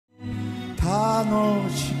楽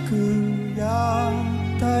しくや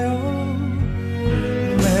ったよ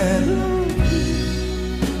メロディ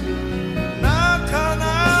ー泣か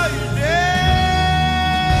ないで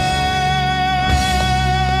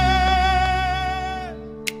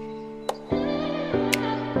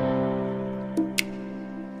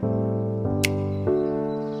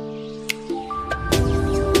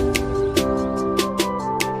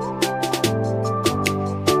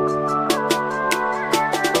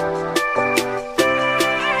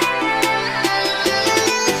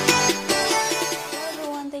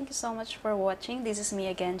so much for watching. This is me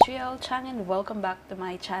again, Triel Chang, and welcome back to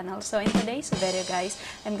my channel. So in today's video guys,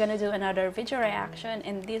 I'm gonna do another video reaction,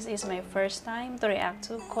 and this is my first time to react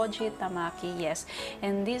to Koji Tamaki. Yes,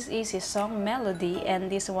 and this is his song Melody,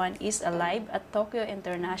 and this one is live at Tokyo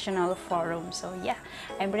International Forum. So yeah,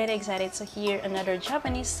 I'm really excited to hear another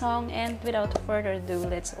Japanese song, and without further ado,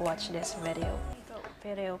 let's watch this video.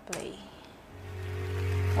 Video play.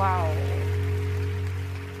 Wow.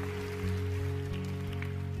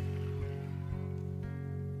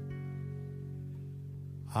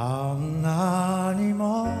 あんなに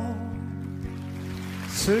も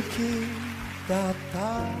好きだっ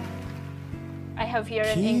た I have here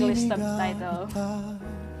an English subtitle.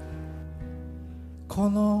 こ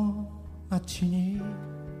の街に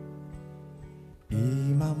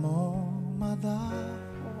今もまだ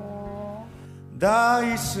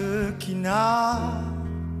大好きな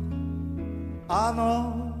あ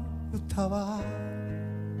の歌は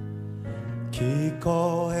聞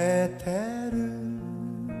こえてる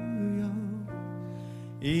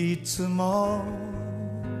いつも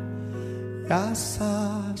優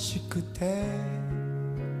しくて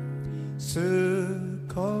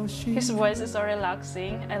少し His voice is so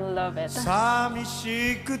relaxing. I love it. 寂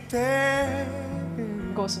しくて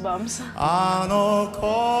Goosebumps. あの頃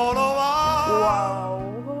は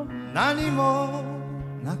Wow. 何も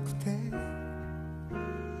なくて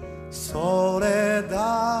それ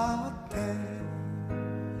だって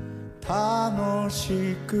楽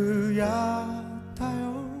しくやった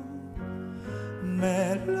よ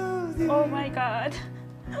メロディー Oh my god.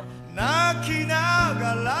 泣きな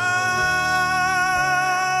がら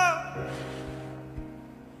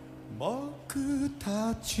僕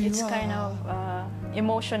たちは It's kind of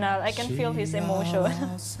emotional. I can feel his emotion.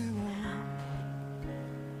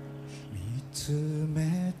 見つ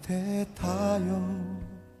めてたよ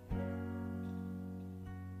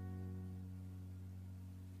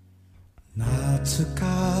懐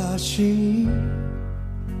かしい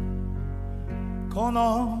こ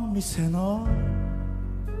の店の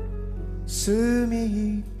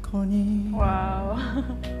隅っこに Wow.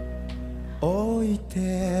 置い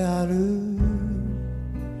てある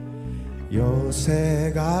寄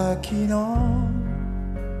せ書きの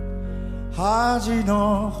端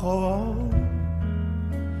の方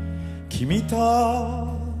君と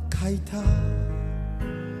書いた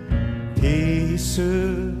ピース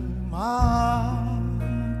マ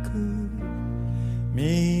ーク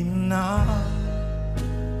みんな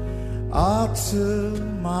集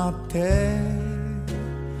まって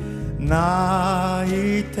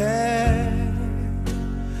泣いて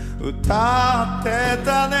歌って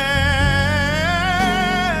たね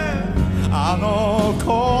あの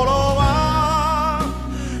頃は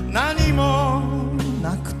何も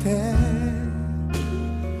なくて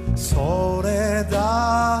それ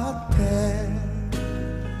だって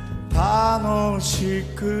楽し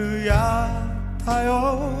くやった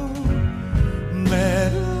よメ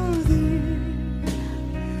ロディ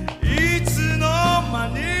ーいつの間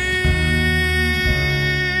に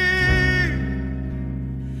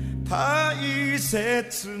大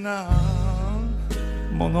切な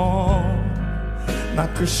ものな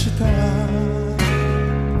くした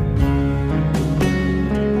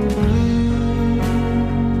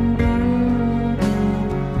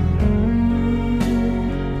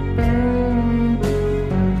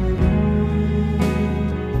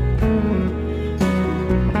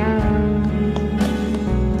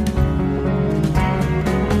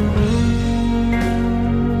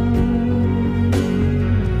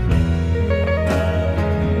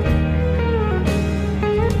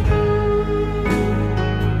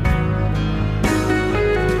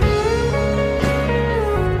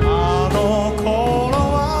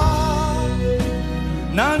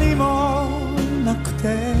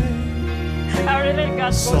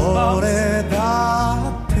それだ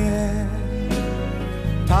って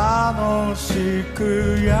楽しく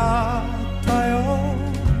やったよ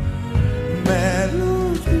メロ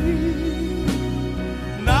ディ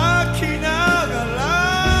ー泣きなが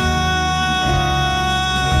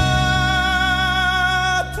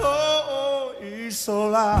ら遠い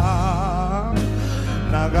空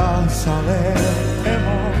流されても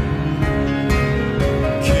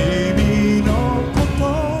君のこと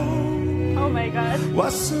Oh my god. 忘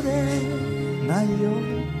れないよ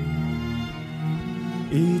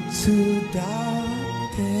いつだっ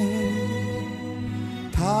て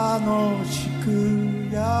楽しく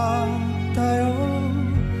やったよ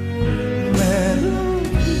メロデ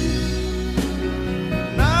ィ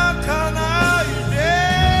ー泣かないで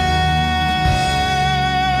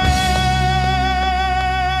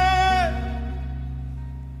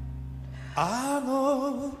あの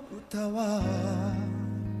歌は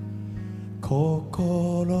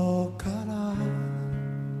心から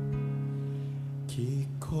聞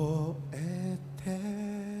こえて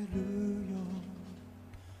るよ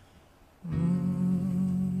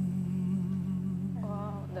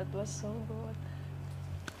Wow, that was so good.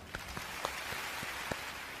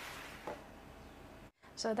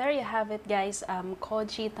 So there you have it, guys.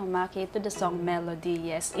 Koji Tamaki to the song Melody.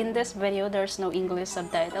 Yes, in this video there's no English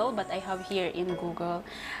subtitle, but I have here in Google.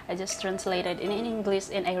 I just translated in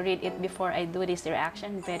English and I read it before I do this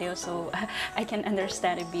reaction video, so I can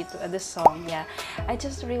understand a bit the song. Yeah, I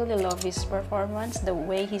just really love his performance, the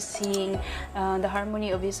way he's singing, the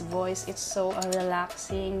harmony of his voice. It's so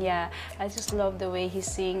relaxing. Yeah, I just love the way he's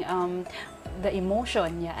singing. The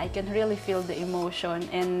emotion, yeah, I can really feel the emotion,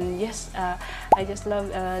 and yes, I just love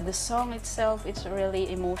the song itself. It's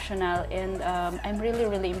really emotional, and I'm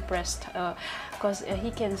really impressed because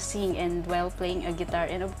he can sing and while playing a guitar,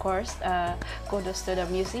 and of course kudos to the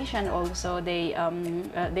musician also. They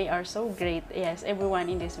are so great. Yes, everyone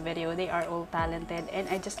in this video, they are all talented, and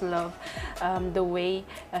I just love the way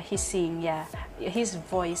he sing. Yeah, his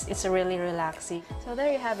voice, it's really relaxing. So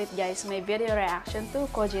there you have it, guys, my video reaction to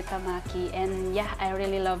Koji Tamaki. And yeah, I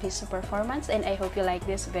really love his performance, and I hope you like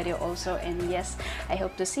this video also. And yes, I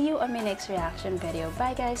hope to see you on my next reaction video.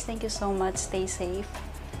 Bye guys, thank you so much, stay safe.